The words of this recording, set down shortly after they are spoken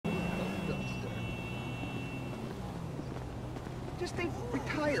Just think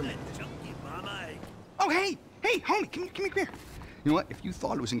retirement. Oh, hey, homie, come here. You know what? If you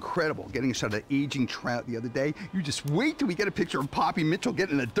thought it was incredible getting a shot of that aging trout the other day, you just wait till we get a picture of Poppy Mitchell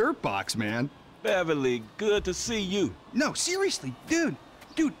getting in a dirt box, man. Beverly, good to see you. No, seriously, dude,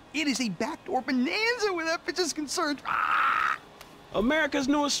 it is a backdoor bonanza where that bitch is concerned. Ah! America's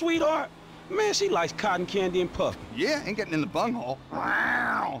newest sweetheart? Man, she likes cotton candy and puppy. Yeah, ain't getting in the bunghole.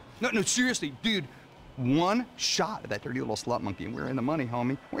 Wow. No, seriously, dude. One shot of that dirty little slut monkey, and we're in the money,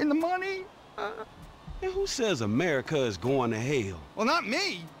 homie. We're in the money. And who says America is going to hell? Well, not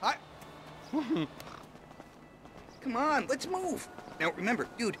me. Come on, let's move. Now, remember,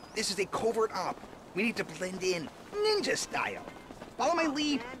 dude, this is a covert op. We need to blend in, ninja style. Follow my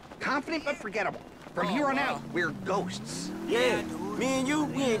lead, confident but forgettable. From here on out, we're ghosts. Yeah, me and you,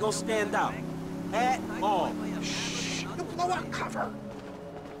 we ain't gonna stand out. At all. Shh, you blow our cover.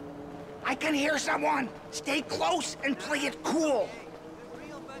 I can hear someone. Stay close and play it cool.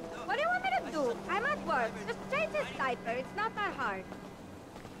 What do you want me to do? I'm at work. Just change his diaper. It's not that hard.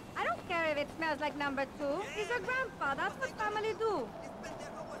 I don't care if it smells like number 2. He's your grandpa. That's what family do.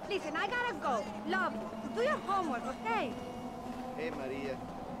 Listen, I gotta go. Love you. Do your homework, okay? Hey, Maria.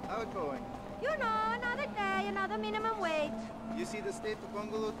 How it going? You know, another day, another minimum wage. You see the state of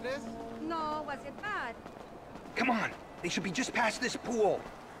Bungalow 3? No, was it bad? Come on. They should be just past this pool.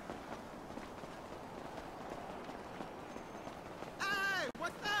 Hey,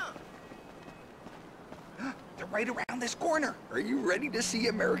 what's up? They're right around this corner. Are you ready to see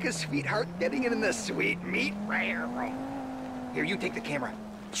America's sweetheart getting it in the sweet meat rare room? Here, you take the camera.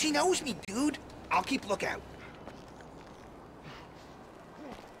 She knows me, dude. I'll keep lookout.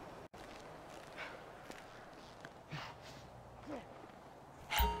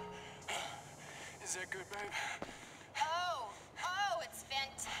 Is that good, babe? Oh, it's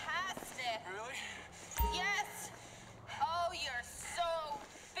fantastic. Really? Yes. Oh, you're so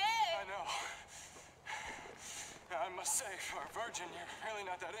big. I know. I must say, for a virgin, you're really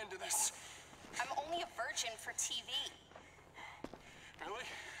not that into this. I'm only a virgin for TV. Really?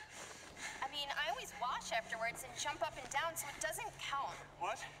 I mean, I always wash afterwards and jump up and down, so it doesn't count.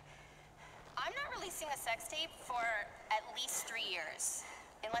 What? I'm not releasing a sex tape for at least 3 years.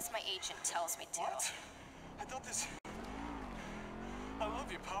 Unless my agent tells me to. What? I thought this... I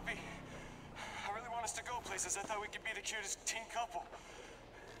love you, Poppy. I really want us to go places. I thought we could be the cutest teen couple.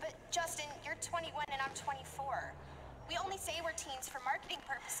 But, Justin, you're 21 and I'm 24. We only say we're teens for marketing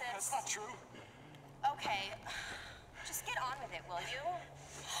purposes. That's not true. Okay. Just get on with it, will you? I'm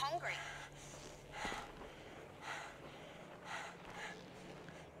hungry.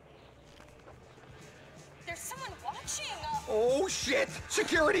 There's someone watching. Oh, shit!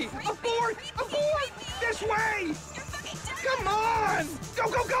 Security! Abort! Abort! This way! You're fucking dead. Come on!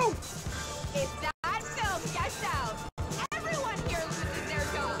 Go! If that film gets out, everyone here loses their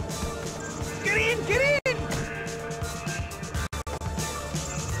job. Get in!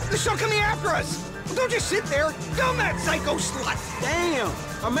 They're still coming after us! Well, don't just sit there! Film that psycho slut! Damn!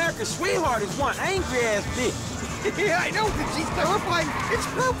 America's sweetheart is one angry-ass bitch. Yeah, I know! She's terrifying! It's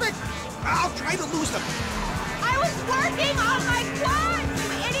perfect! I'll try to lose them! I was working on my quad, you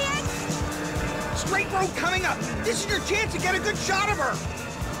idiot! Straight road coming up! This is your chance to get a good shot of her!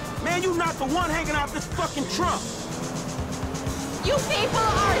 Man, you not the one hanging out this fucking trunk. You people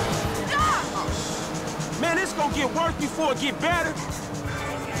are stuck! Man, it's gonna get worse before it get better.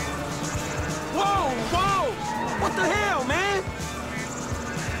 Whoa! What the hell, man?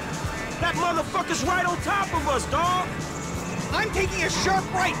 That motherfucker's right on top of us, dawg. I'm taking a sharp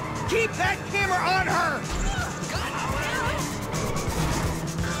right! Keep that camera on her!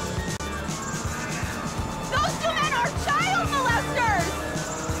 Those 2 men are child molesters!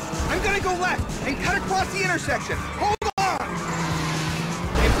 I'm gonna go left and cut across the intersection. Hold on!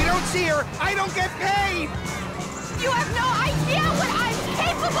 If we don't see her, I don't get paid! You have no idea what I'm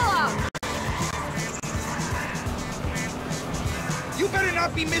capable of! You better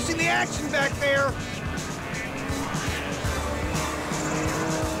not be missing the action back there!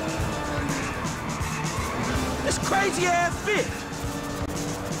 This crazy-ass bitch.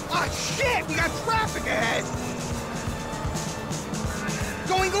 Ah, shit! We got traffic ahead!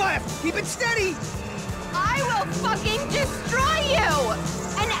 Going left! Keep it steady! I will fucking destroy you!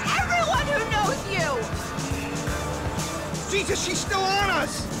 And everyone who knows you! Jesus, she's still on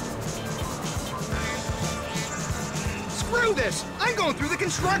us! Screw this! I'm going through the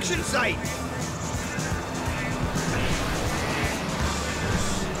construction site!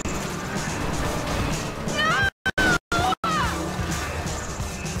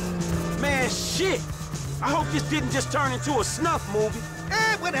 Man, shit! I hope this didn't just turn into a snuff movie.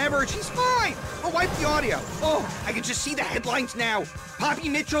 Whatever, she's fine. I'll wipe the audio. Oh, I can just see the headlines now. Poppy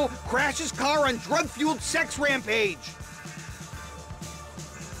Mitchell crashes car on drug-fueled sex rampage.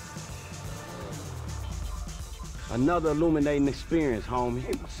 Another illuminating experience, homie.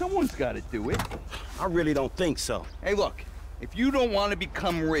 Hey, someone's got to do it. I really don't think so. Hey, look. If you don't want to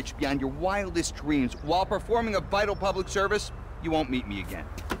become rich beyond your wildest dreams while performing a vital public service, you won't meet me again.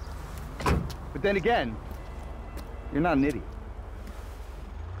 But then again, you're not an idiot.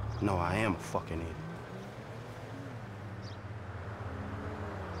 No, I am a fucking idiot.